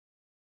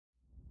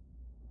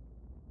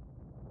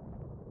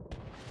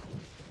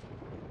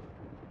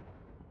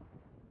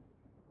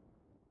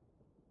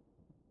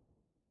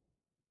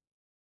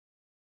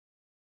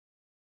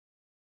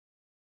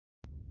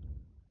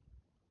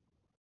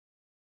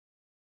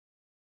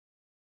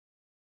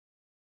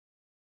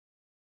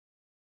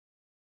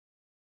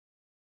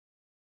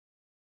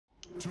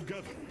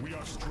Together we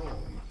are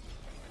strong.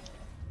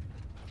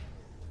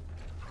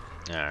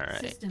 Alright.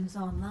 Systems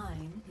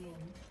online in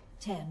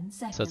 10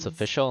 seconds. So it's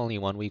official, only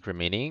 1 week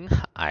remaining?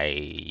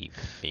 I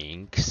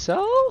think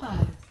so?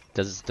 5,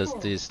 Does 4,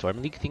 the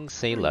Storm League thing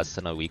say 3, less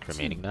than a week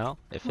remaining 2, now?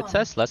 If it 1.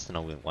 says less than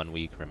 1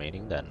 week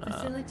remaining, then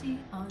Facility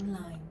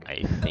online.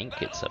 I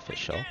think it's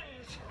official.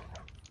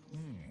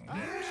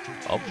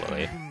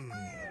 Hopefully.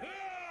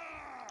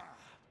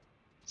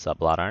 What's up,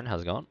 Bloodharn?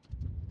 How's it going?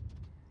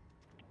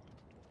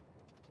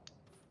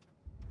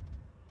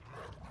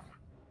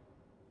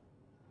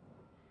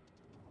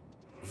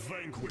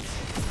 Vanquish.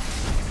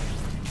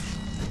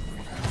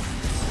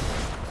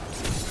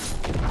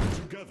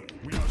 Together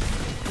we are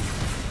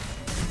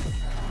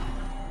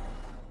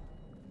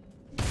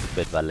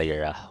Bit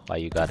Valera, why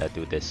you gotta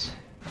do this?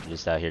 I'm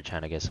just out here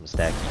trying to get some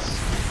stackies.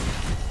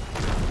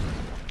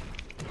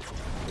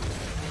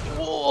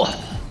 Whoa!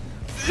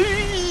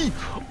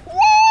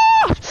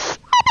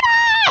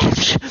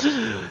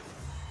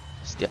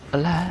 Still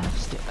alive,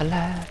 still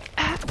alive.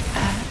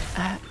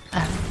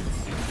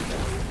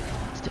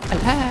 Still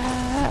alive.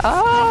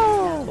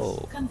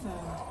 Oh! Confirmed.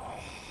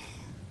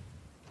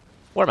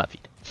 Warm up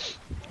feet.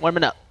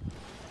 Warming up.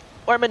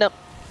 Warming up.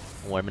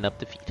 Warming up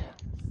the feet.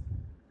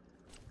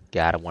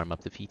 Gotta warm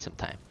up the feet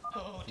sometime.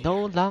 Oh, dear.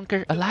 No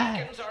longer The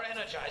alive. beacons are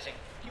energizing.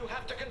 You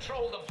have to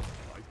control them.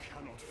 I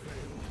cannot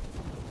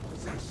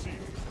fail. Succeed.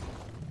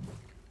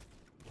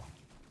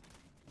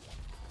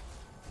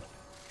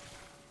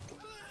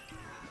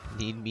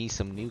 Need me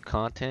some new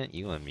content?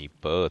 You and me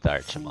both,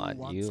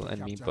 Archimon. You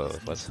and me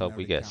both. Let's hope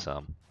we get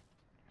some.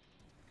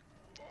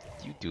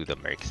 You do the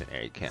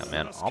mercenary camp,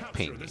 man. I'll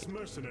ping This you.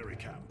 mercenary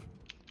camp.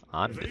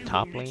 I'm the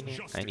top laner.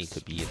 I need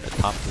to be in the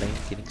top lane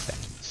getting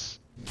seconds.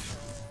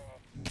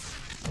 The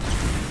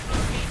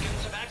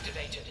beacons have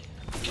activated.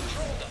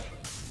 Control them.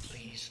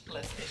 Please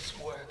let this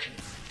work.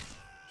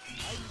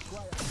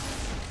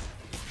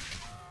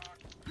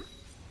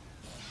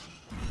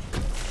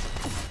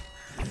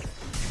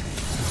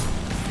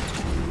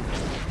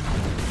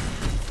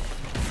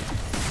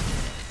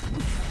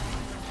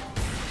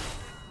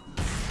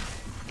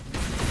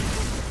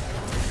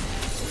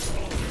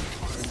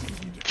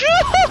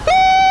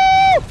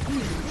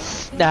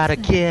 Not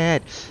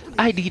again!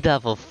 I need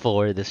level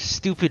 4. The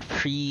stupid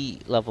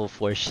pre-level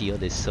 4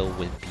 shield is so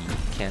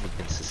wimpy. Can't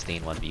even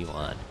sustain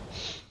 1v1.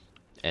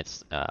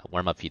 It's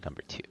warm-up feed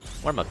number 2.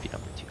 Warm-up feed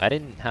number 2. I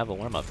didn't have a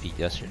warm-up feed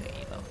yesterday,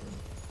 you know.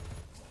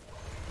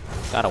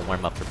 Gotta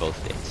warm up for both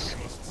days.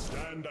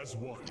 Stand as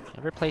one.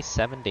 Ever play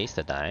 7 Days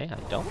to Die?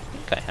 I don't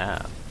think I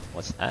have.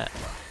 What's that?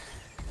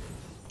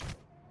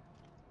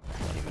 I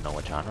don't even know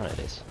what genre it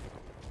is.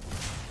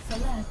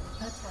 Select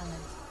a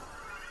talent.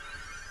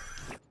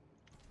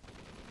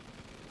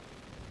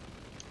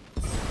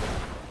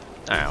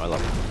 Alright, well, I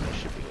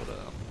should be able to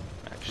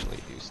actually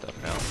do stuff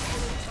now.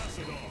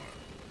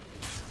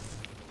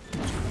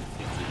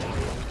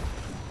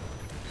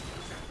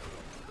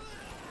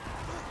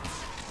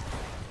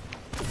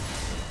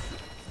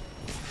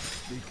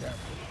 Be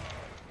careful.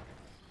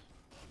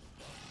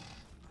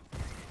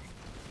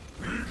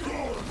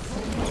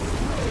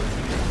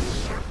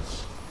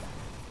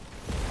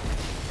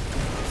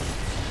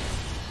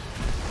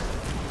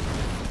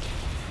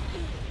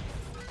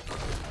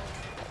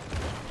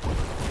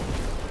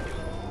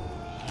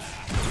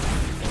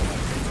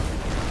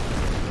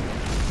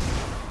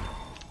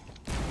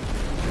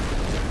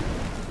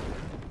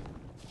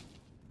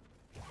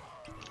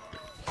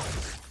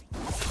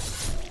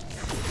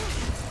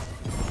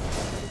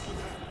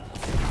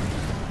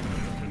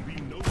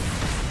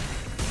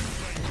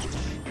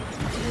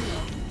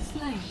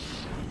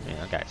 Man,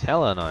 that guy's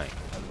hella annoying.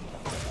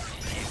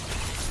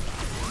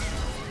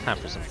 Time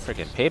for some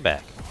friggin'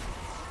 payback.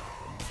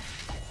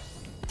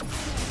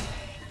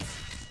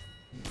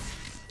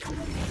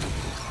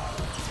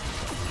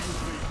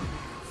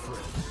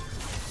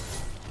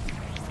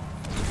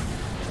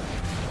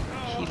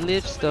 He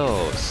lives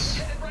those.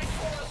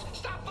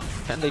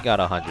 And they got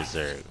 100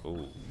 Zerg.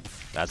 Ooh,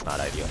 that's not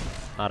ideal.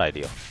 Not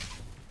ideal.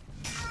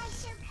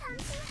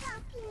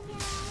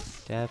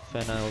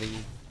 Definitely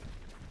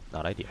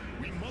not ideal.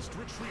 We must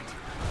retreat.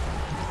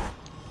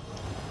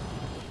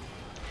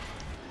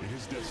 It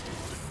is destined.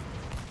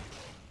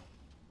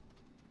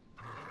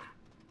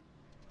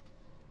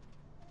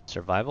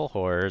 Survival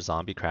horror,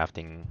 zombie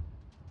crafting,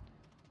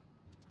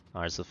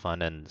 hours of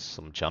fun, and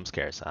some jump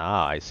scares.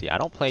 Ah, I see. I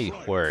don't play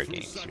horror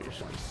games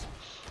usually.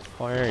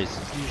 Horror is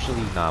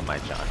usually not my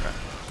genre.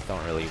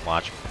 Don't really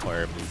watch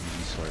horror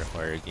movies or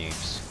horror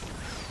games.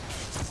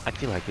 I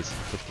feel like it's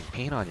inflicting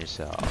pain on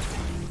yourself.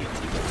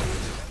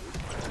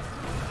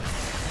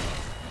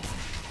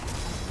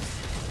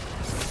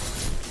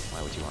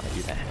 Why would you want to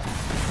do that?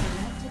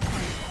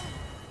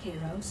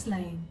 Hero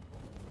slain.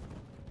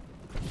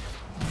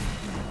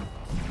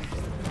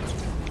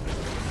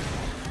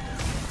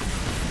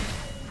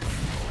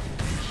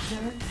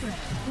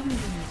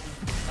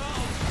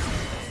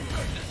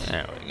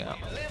 There we go.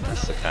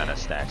 That's the kind of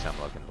stacks I'm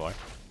looking for.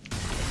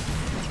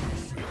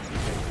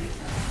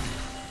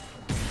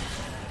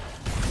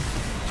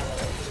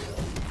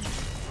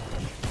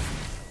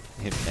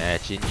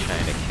 Imagine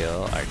trying to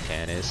kill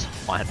Artanis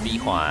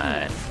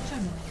 1v1.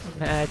 Terminated.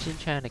 Imagine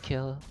trying to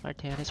kill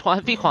Artanis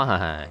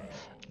 1v1.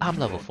 I'm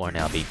level 4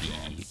 now, baby.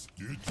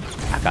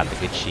 I got the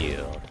good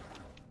shield.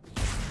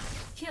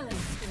 Killing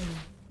spree.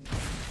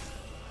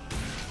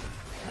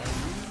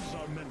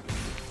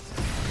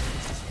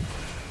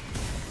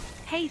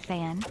 Hey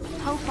Fan,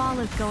 hope all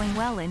is going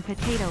well in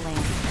Potato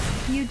Land.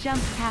 You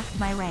jumped past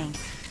my rank.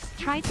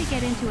 Tried to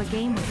get into a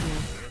game with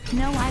you.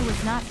 No, I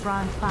was not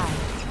bronze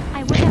 5.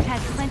 I would have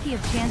had plenty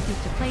of chances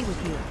to play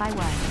with you if I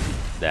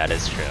was. That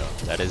is true.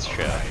 That is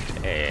true.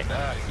 Hey,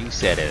 you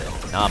said it,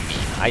 not me.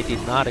 I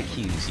did not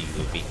accuse you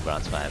of being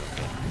bronze 5.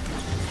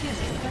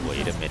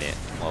 Wait a minute.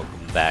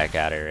 Welcome back,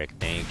 Eric.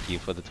 Thank you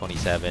for the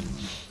 27.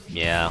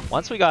 Yeah,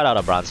 once we got out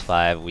of bronze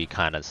 5, we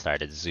kind of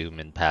started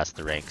zooming past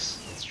the ranks.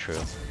 It's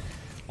true.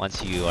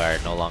 Once you are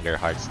no longer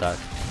hard stuck,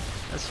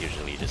 that's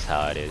usually just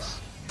how it is.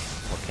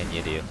 What can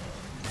you do?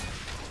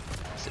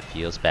 It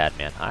feels bad,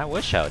 man. I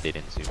wish I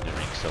didn't zoom the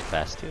ranks so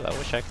fast too. I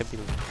wish I could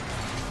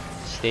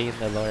stay in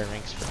the lower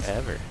ranks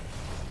forever.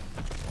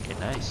 Okay,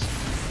 nice.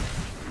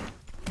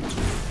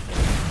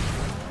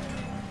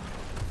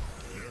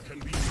 There can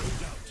be no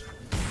doubt.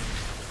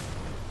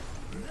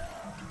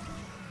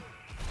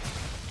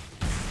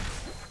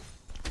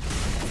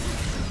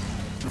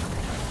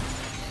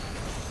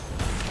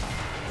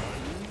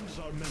 Wounds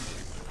are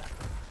mending.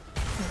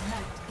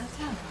 Select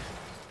attack.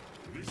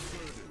 This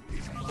burden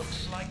is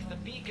Looks like the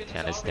beacon is Artanis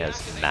already does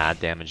activated. mad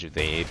damage with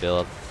the A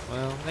build.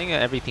 Well, I think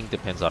everything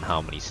depends on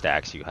how many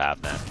stacks you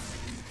have, man.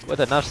 With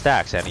enough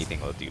stacks,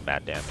 anything will do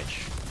mad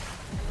damage.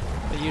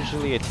 But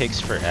usually it takes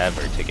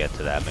forever to get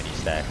to that many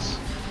stacks.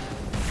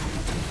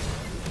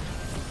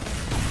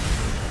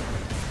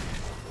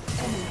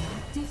 Enemy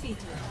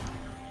defeated.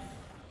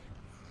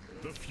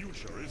 the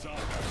future is ours.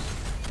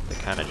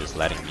 They're kind of just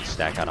letting me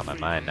stack out of my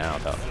mind now,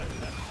 though.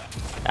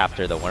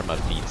 After the warm-up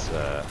feats,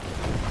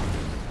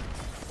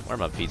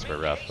 were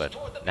rough,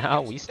 but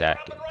now we stack.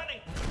 Up and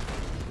running.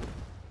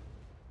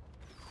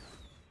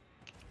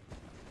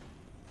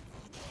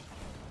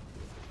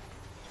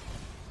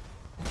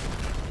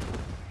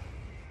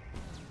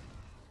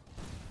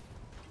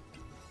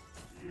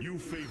 You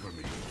favor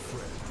me,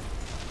 friend.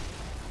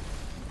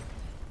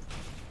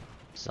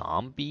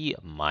 Zombie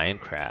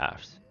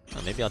Minecraft.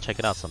 Oh, maybe I'll check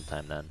it out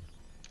sometime then.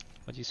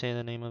 What'd you say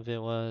the name of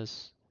it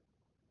was?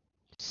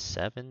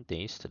 7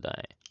 Days to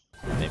Die.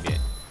 Maybe.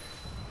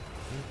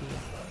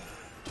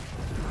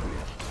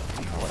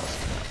 What else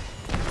is that?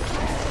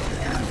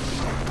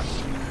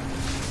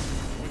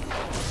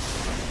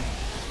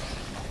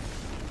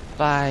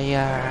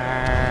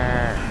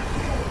 Fire!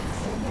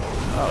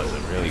 Oh, it's a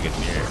really good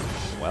beard.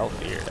 Well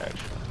feared,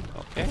 actually.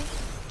 Okay,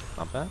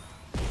 not bad.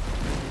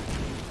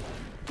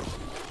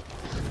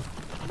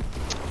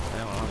 I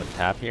don't have a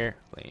tap here.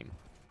 Lame.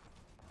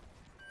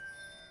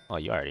 Oh,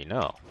 you already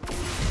know. You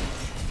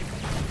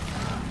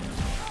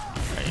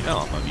already know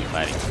I'm gonna be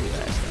fighting for you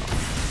guys now.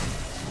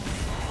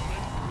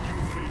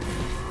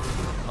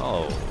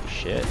 Oh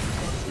shit.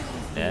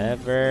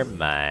 Never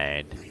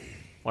mind.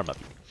 Warm up.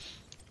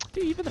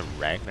 Dude, even the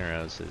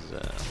Ragnaros is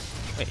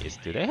wait,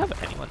 do they have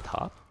anyone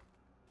top?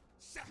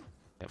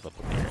 They have a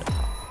player at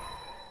top.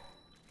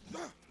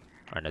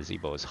 Our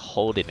Nazebo is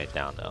holding it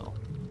down though.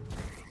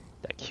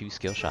 That Q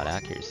skill shot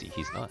accuracy,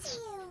 he's nuts.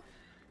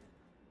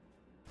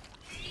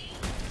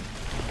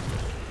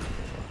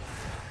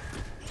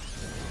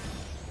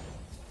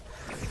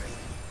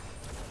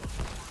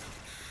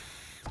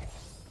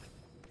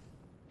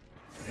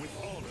 With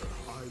honor,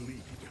 I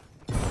lead.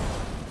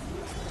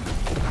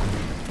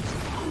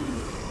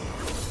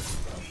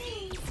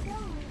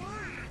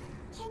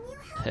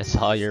 It's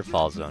all your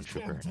fault, Zone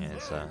Trooper. Yeah,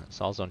 it's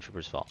all Zone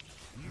Trooper's fault.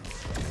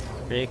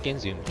 Freaking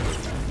Zoom.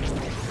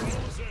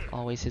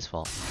 Always his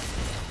fault.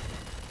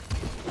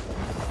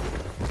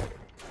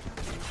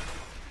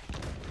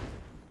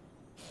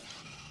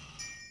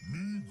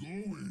 Me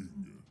going.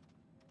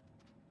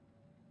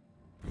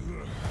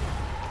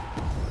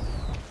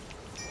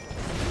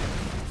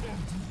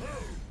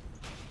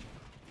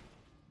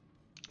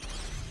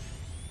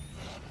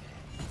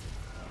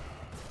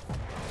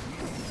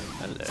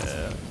 Hello.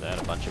 Is that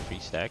a bunch of free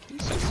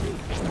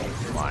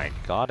stackies? My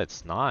god,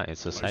 it's not.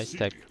 It's a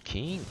sidestep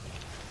king.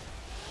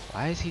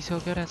 Why is he so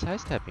good at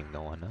sidestepping?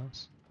 No one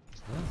knows.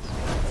 It's nuts.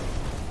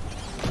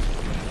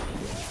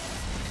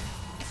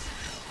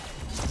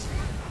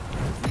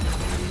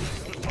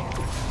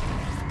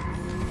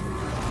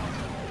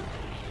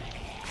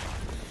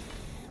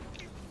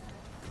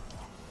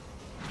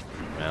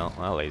 Well,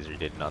 my laser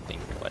did nothing.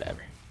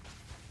 Whatever.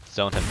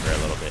 Zone him for a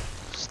little bit.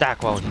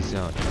 Stack while he's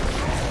zoned.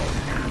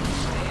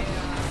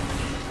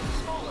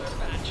 Smaller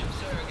batch of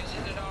Zerg is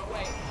headed our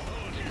way.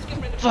 Let's get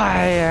rid of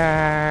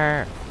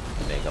Fire!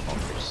 Mega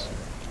bunkers.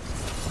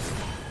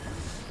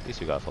 At least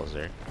we got full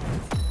Zerg.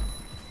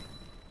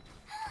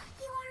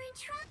 You are in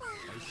trouble.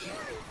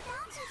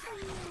 Bounty for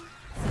you.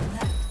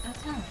 Select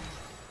attack.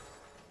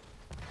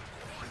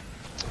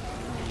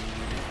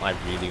 I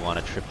really want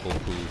a triple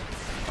poo.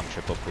 I'm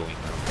triple pooing.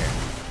 I don't care.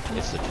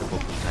 It's the triple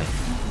poo type.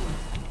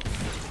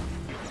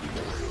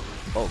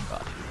 Oh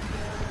god.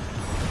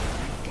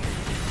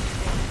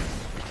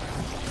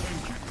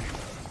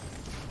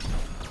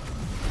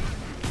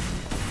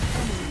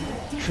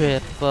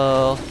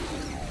 Triple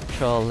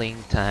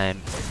trolling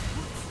time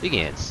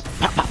begins.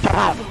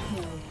 About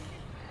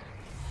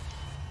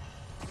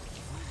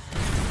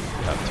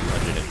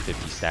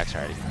 250 stacks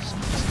already. Some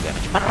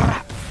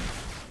damage.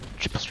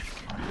 Triple strike.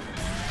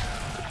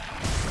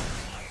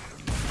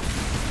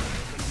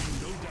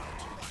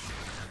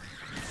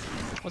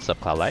 What's up,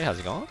 Cloudlight? How's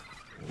it going?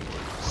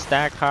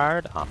 Stack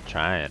hard? I'm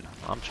trying.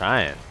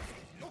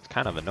 It's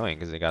kind of annoying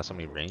because they got so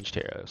many ranged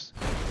heroes.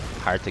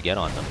 Hard to get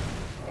on them.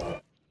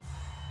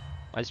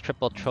 Why is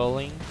triple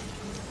trolling?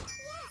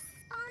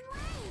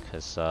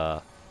 Because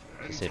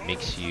it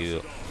makes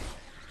you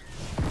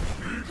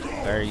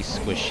very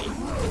squishy.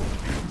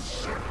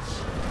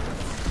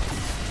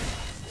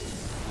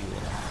 You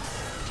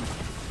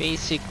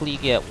basically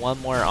get one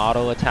more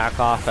auto attack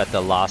off at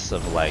the loss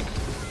of like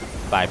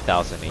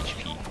 5,000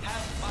 HP.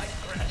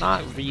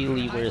 Not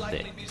really worth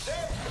it,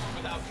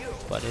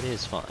 but it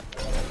is fun.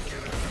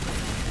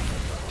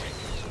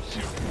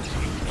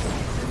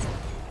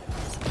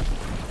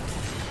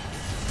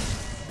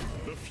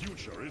 The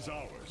future is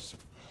ours.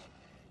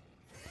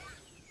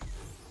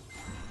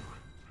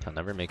 I'll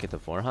never make it to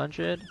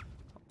 400.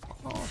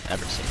 Oh,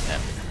 never say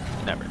never.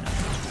 Never know.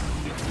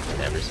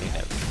 Never say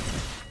never.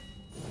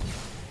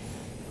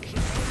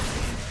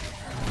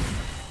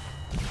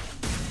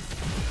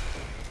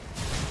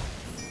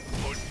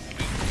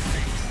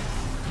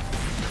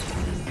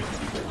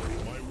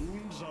 My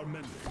wounds are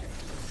mending.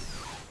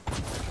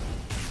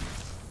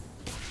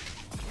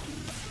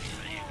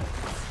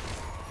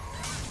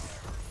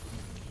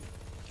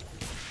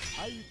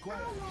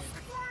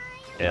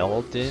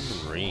 Elden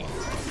Ring.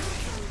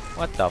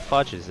 What the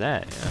fudge is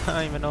that? I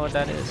don't even know what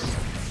that is.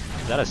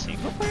 Is that a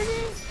single player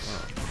game?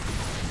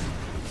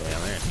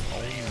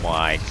 Oh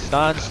my.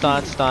 Stun.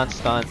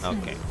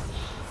 Okay.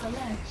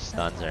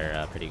 Stuns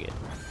are pretty good.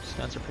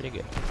 Stuns are pretty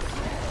good.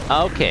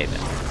 Okay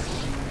then.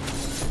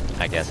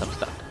 I guess I'm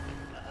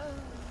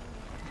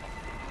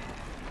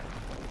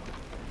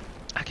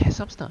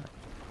stunned.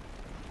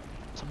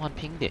 Someone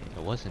pinged it.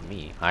 It wasn't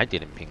me. I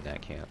didn't ping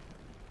that camp.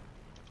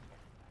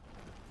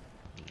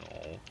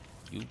 No.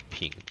 You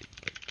pinged the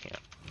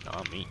camp.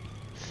 Not me.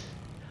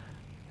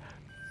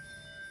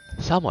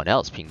 Someone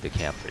else pinged the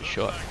camp for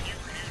sure.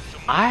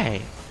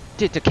 I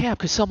did the camp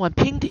because someone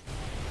pinged it.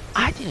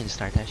 I didn't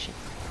start that shit.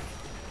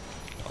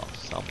 Oh,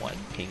 someone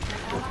pinged it.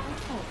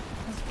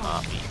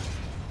 Not me.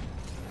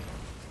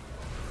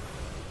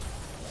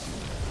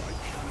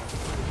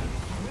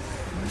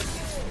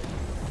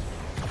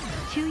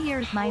 Two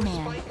years, my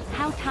man.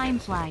 How time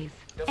flies.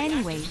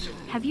 Anyways,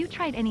 have you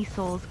tried any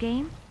Souls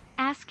game?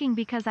 Asking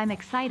because I'm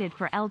excited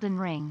for Elden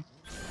Ring.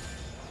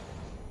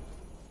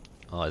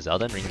 Oh, is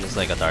Elden Ring just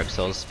like a Dark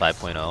Souls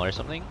 5.0 or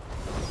something?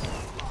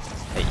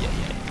 Hey, yeah.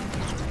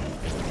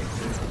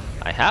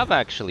 I have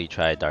actually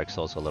tried Dark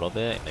Souls a little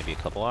bit, maybe a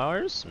couple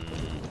hours.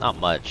 Not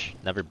much.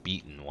 Never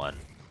beaten one.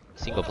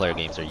 Single player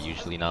games are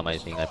usually not my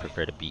thing. I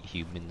prefer to beat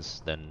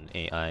humans than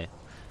AI.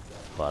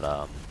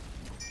 But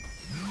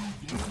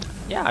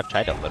yeah, I've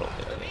tried a little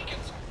bit of it.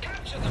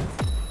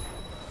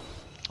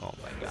 Oh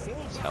my god,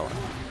 it's hella.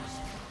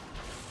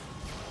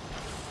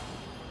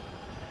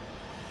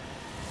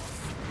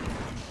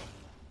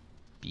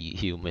 Beat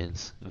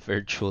humans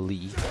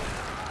virtually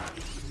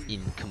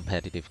in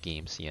competitive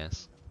games,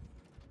 yes.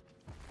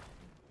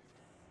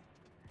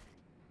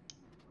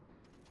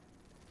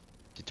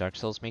 Did Dark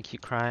Souls make you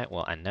cry?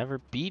 Well, I never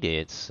beat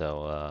it,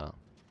 so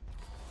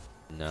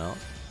no.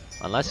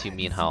 Unless you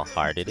mean how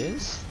hard it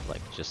is,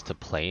 like just to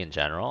play in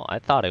general. I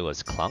thought it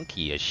was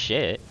clunky as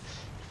shit. It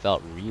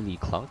felt really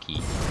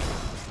clunky.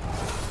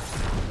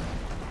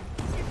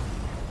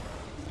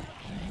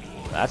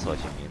 That's what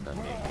you mean then,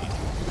 maybe.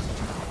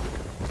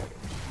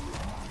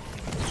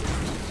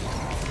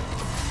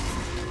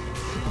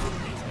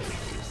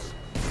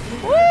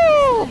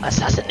 Woo!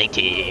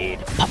 Assassinated!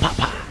 Pa pa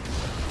pa!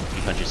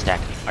 300 stack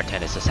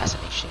Artanis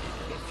assassination.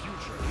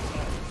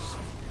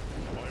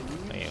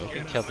 Hey, we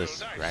can kill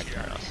this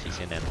Ragnaros. He's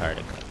in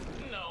Antarctica.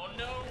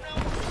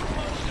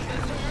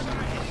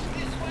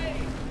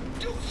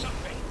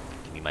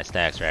 Give me my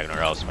stacks,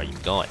 Ragnaros. Where are you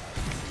going?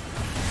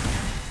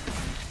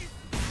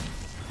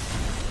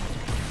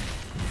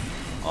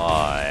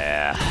 Oh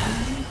yeah.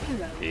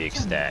 Big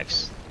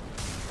stacks.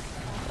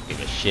 Don't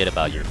give a shit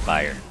about your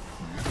fire.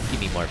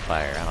 Give me more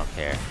fire, I don't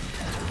care.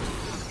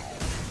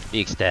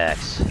 Big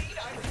stacks.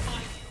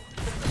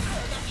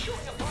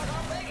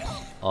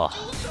 Oh.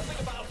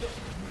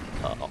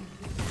 Uh-oh.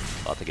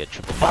 About to get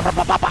triple.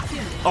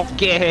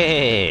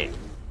 Okay!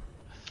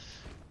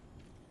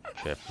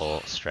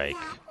 Triple strike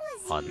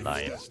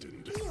online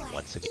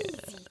once again.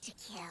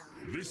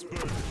 This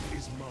bird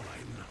is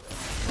mine.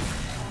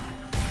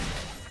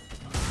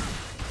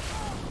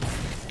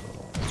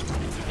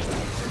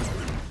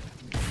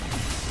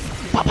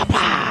 Pa pa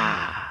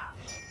pa!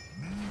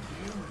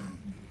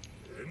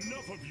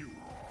 Enough of you.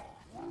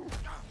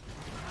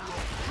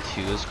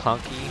 2 is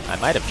clunky. I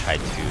might have tried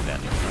 2 then.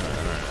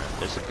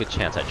 there's a good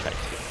chance I tried to.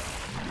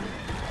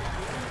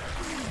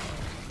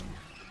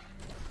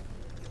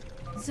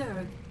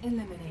 Zerg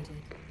eliminated.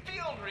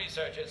 Field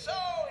research is so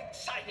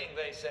exciting,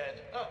 they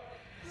said. Oh,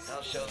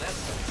 I'll show them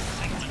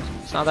some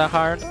excitement. It's not that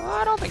hard.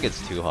 I don't think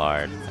it's too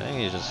hard. I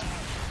think it's just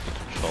the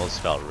controls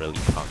felt really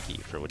clunky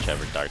for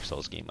whichever Dark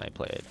Souls game I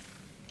played.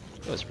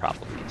 It was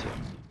probably too.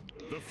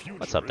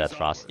 What's up, Death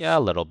Frost? Yeah, a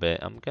little bit.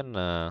 I'm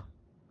gonna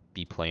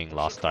be playing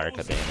Lost Ark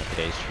at the end of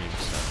today's stream,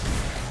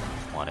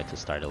 so wanted to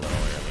start a little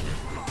earlier.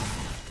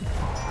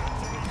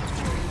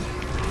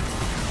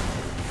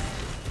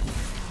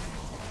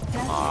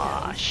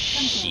 Ah,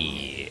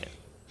 shit.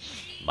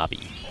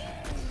 Mobby.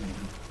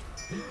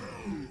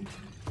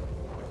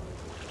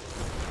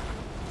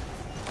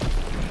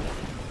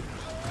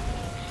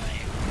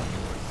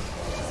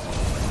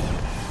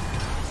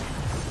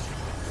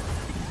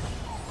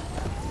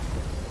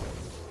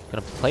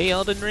 Gonna play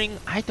Elden Ring?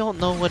 I don't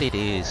know what it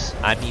is.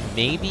 I mean,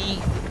 maybe,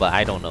 but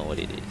I don't know what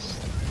it is.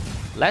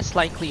 Less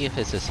likely if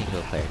it's a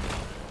single player game,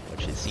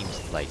 which it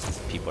seems like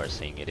people are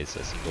saying it is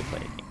a single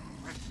player game.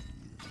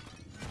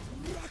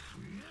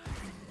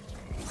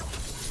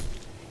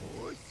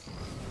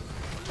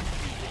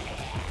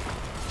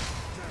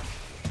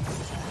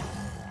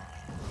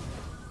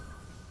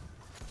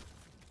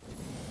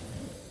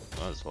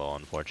 That was well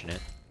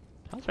unfortunate.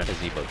 How's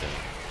Renazebo doing?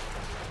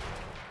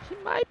 He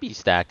might be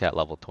stacked at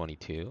level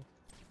 22.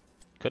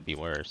 Could be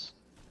worse.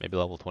 Maybe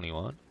level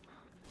 21.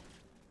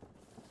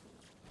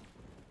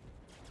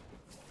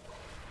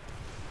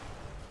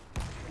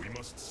 We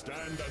must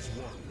stand as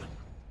one.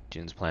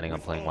 June's planning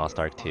on playing Lost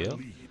Ark too.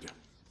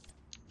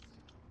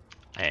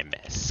 I'm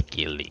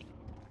skilling.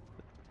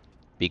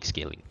 Big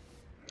skilling.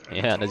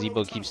 Yeah,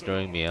 Nazebo keeps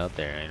throwing me out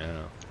there, I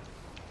know.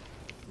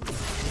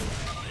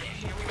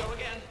 Here we go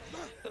again.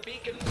 The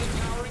beacons are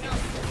powering up.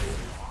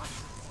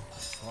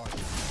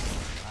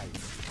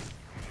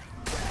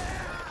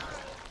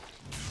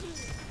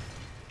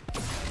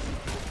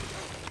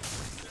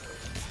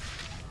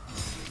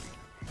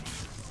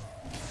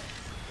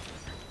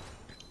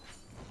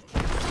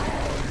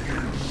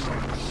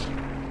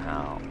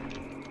 Ow.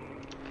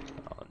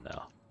 Oh no.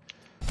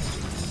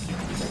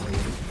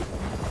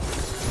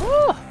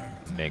 Woo!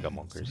 Mega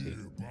Monkers here.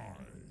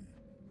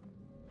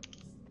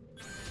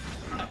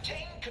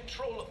 Obtain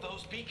control of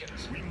those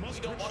beacons. We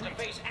don't want to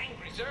face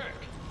angry Zerg.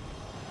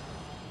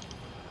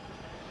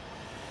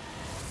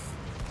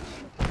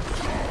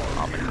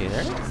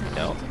 Commentator?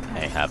 No,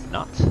 I have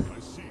not.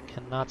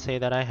 Cannot say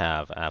that I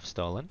have. I've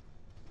stolen.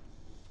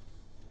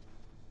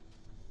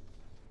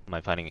 Am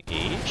I finding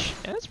Age?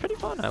 Yeah, it's pretty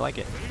fun. I like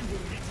it.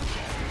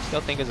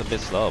 Still think it's a bit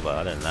slow, but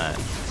other than that,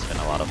 it's been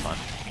a lot of fun.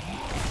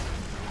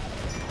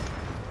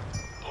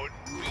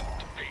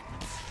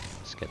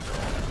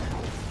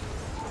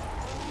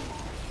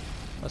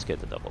 Let's get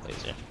the double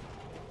laser.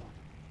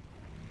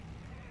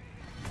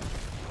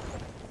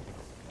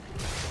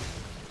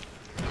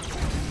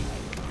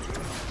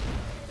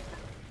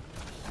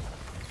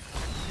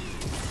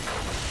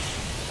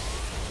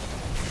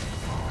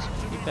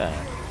 Pretty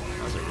bad.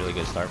 That was a really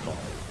good start pull.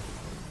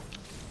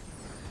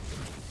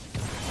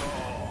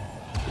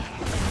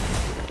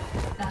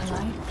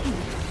 Allied fleet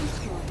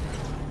destroyed.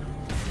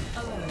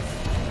 Alert.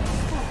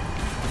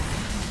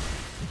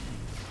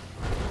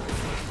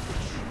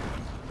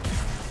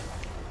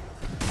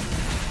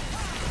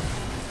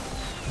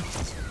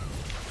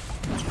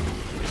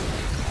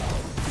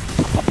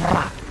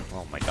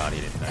 Oh my god,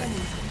 he didn't die.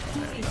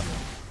 There we go.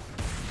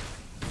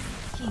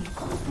 King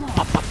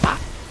Pa, pa, pa,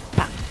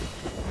 pa.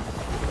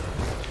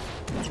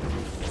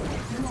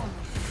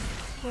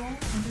 Core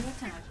under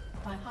attack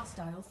by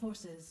hostile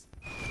forces.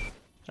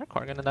 Is our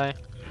core gonna die?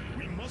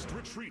 We must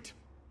retreat.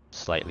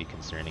 Slightly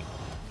concerning.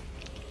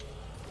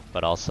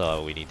 But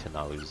also, we need to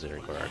not lose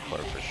Zerg or our core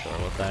for sure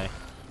will die.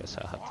 Guess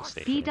I'll have to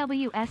stay here.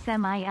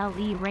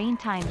 DWSMILE Rain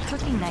Time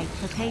Cooking Knife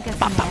Pepega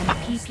Command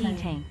PP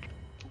Tank.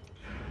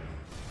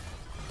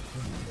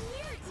 You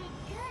did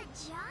good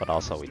job. But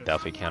also, we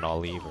definitely can't all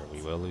leave or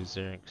we will lose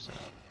Zerg, so...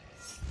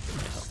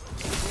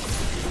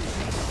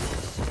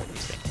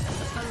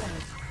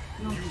 Alert.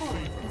 Your core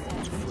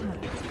is under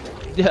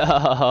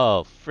attack.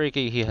 Oh,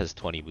 freaking, he has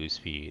 20 boost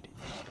speed.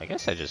 I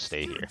guess I just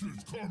stay here.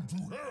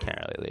 Can't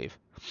really leave.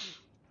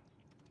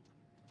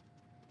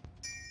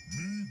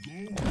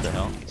 What the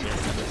hell?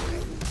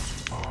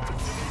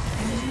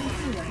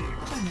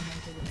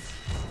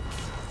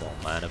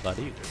 Don't mind if I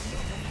do.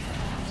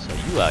 So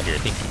you out here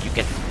thinking you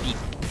can beat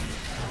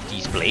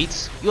these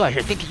blades? You out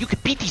here thinking you can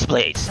beat these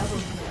blades?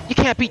 You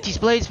can't beat these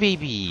blades,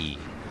 baby!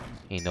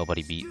 Ain't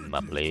nobody beating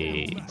my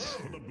blades.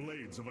 For the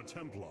blades of a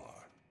Templar.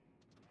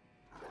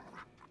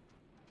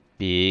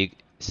 Big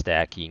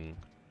stacking,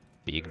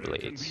 big There can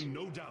blades. be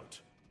no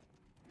doubt.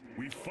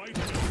 We fight in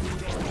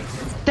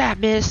darkness. That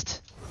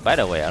missed! By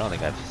the way, I don't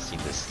think I've seen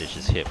the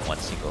Stitches hit one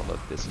single hook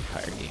this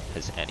entire game.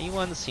 Has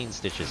anyone seen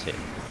Stitches hit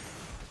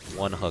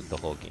one hook the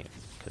whole game?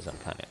 Because I'm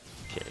kind of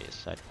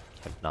curious. I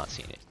have not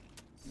seen it.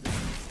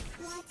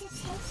 Want to take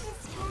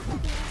this travel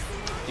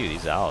Dude,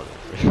 these owls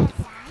are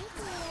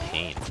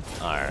pain.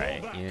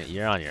 Alright,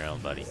 you're on your own,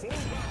 buddy. At least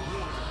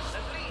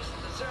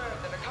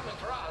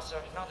odds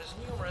are not as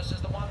numerous as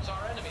the ones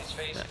our enemies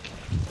face. Okay.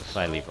 If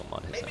I leave him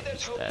on his Maybe side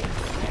there's instead,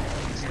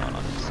 hope. he's not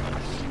on his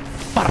side.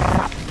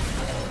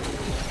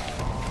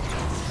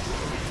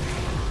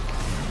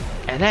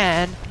 And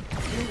then,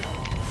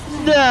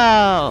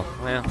 no.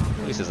 Well,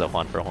 at least it's a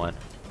 1-for-1.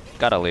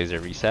 Got a laser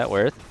reset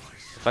worth.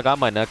 If I got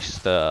my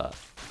next triple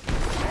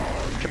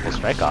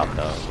strike off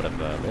though, it would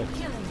have lived.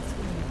 Killing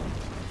spree.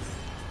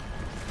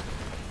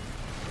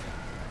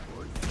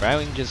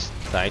 Browning just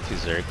died to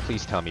Zerg.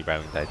 Please tell me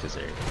Browning died to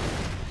Zerg.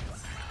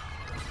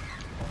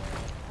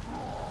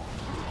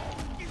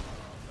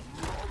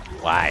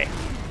 Why?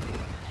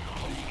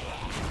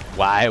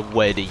 Why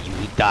would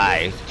you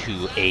die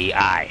to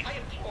AI?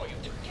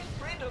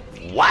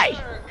 Why?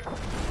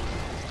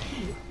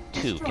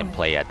 2 can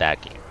play at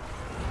that game.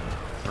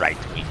 Right,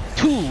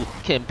 2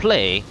 can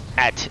play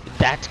at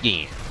that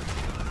game.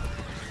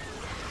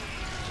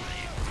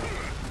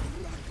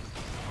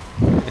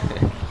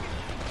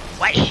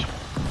 Why?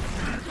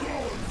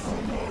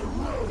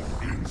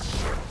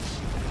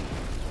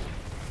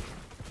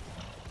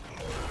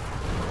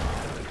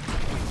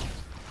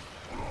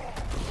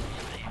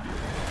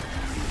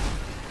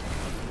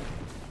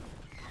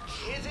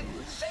 Is it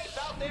safe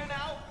out there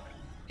now?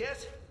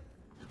 Yes?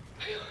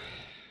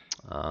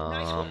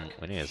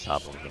 We need to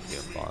stop him from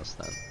doing boss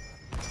then.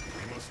 We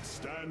must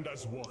stand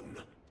as one.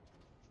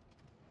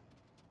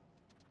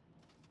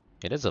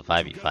 It is a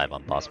 5v5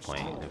 on boss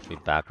point. If we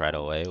back right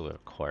away, our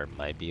core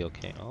might be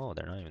okay. Oh,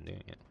 they're not even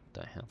doing it. What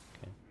the hell?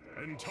 Okay.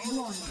 Entire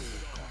Warning.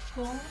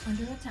 Core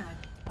under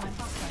attack by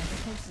hostile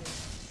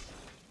forces.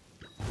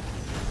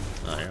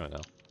 Oh, here we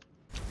go.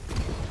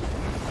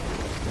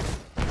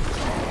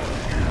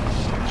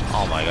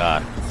 Oh my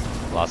god.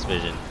 Lost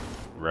vision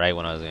right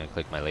when I was gonna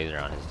click my laser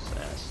on his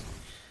ass.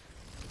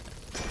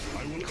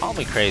 Call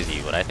me crazy,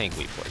 but I think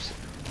we force it.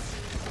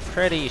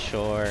 Pretty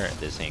sure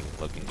this ain't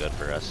looking good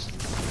for us.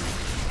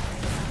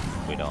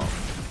 We don't.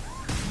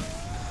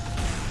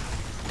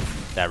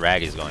 That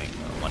rag is going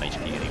 1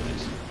 HP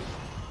anyways.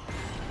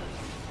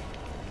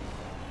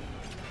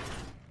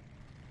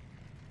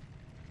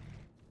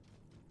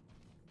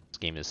 This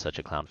game is such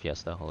a clown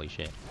fiesta, holy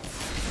shit.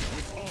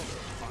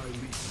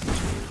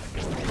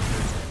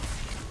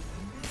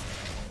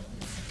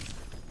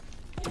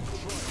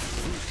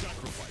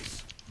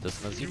 Does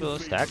Nazeebo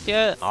stacked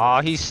yet? Aw,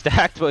 oh, he's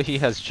stacked, but he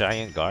has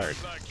giant guard.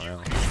 Well,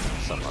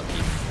 that's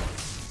unlucky.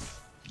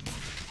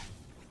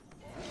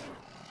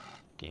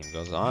 Game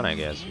goes on, I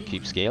guess. We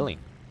keep scaling.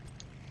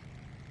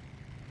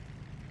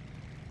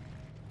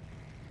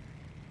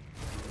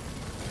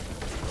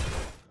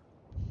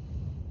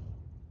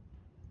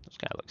 This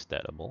guy looks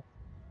deadable.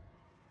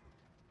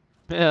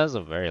 Yeah, that's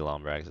a very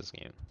long Braxis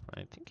game.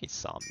 I think he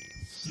saw me.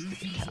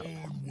 Stupid cow.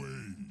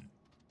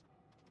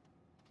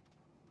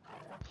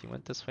 He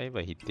went this way,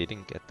 but he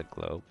didn't get the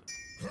globe.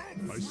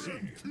 I see.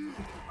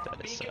 That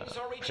is Beacons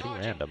are pretty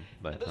recharging, random,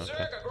 but and the okay.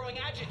 Zerg are growing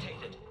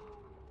agitated.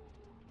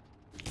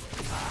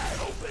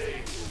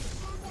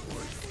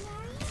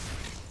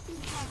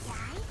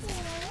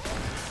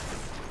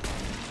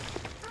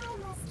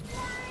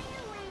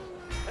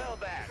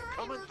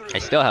 I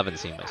still haven't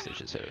seen my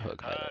Stitches hit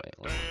hook, by the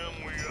way.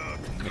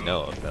 Let me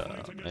know if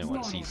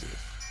anyone sees it.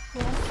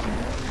 Core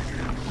under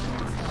attack by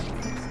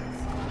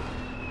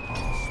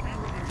hostile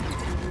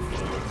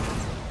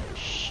forces.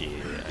 Shit, I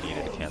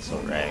needed to cancel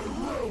rag. I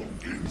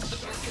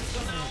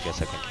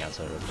guess I can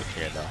cancel it real quick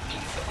here though. I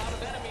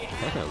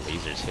think the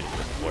lasers hit it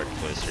with ward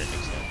to a certain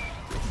extent.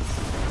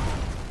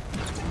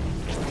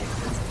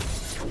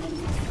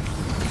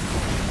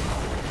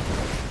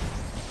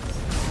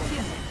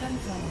 Kill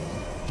confirmed.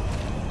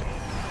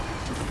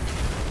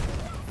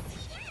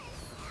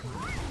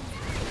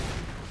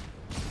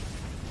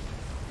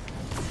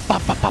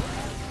 Pop, pop, pop.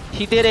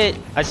 He did it!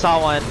 I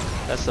saw one.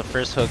 That's the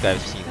first hook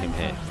I've seen him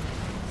hit.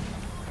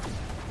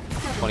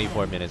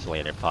 24 minutes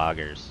later,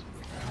 poggers.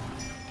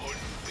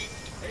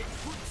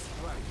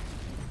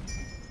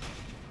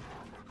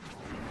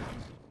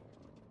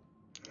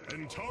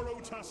 Entaro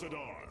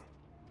Tassadar.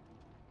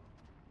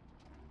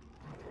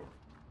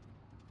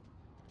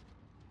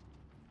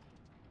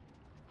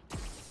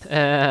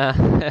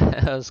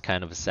 That was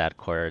kind of a sad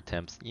core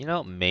attempt. You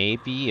know,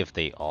 maybe if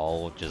they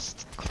all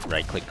just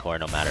right-click core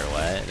no matter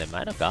what, they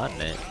might have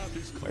gotten it.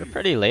 We're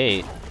pretty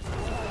late.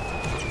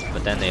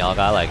 But then they all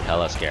got like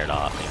hella scared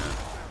off, you know.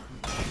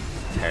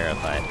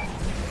 Terrified.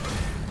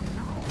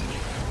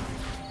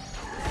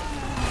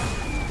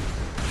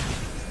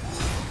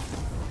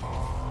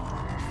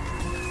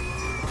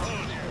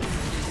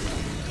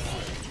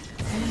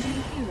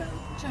 Enemy hero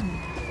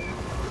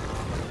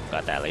terminated.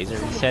 Got that laser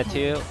reset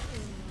too.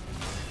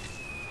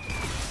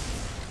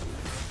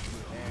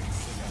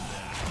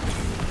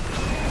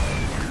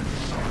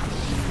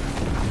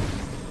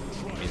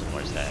 Give me some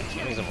more stats.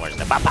 Give me some more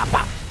stats. Bah, bah,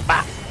 bah,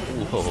 bah.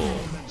 Ooh,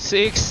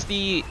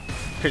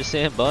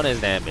 60%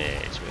 bonus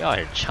damage. We out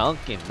here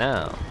chunking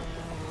now.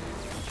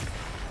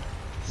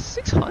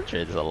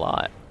 600 is a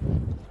lot.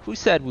 Who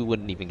said we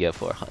wouldn't even get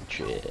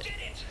 400?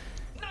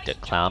 The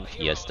clown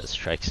fiesta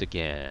strikes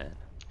again.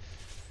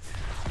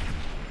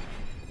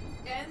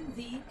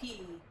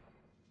 MVP.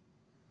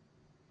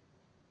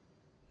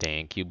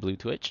 Thank you, Blue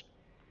Twitch.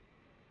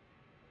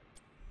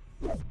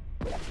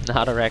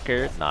 Not a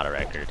record, not a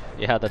record.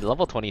 Yeah, the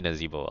level 20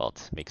 Nazebo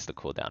ult makes the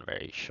cooldown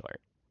very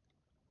short.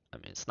 I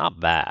mean, it's not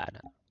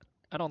bad.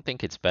 I don't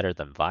think it's better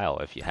than Vile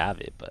if you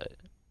have it, but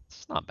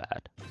it's not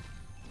bad.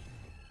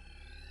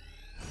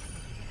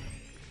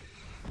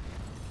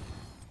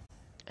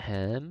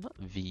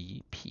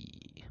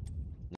 MVP.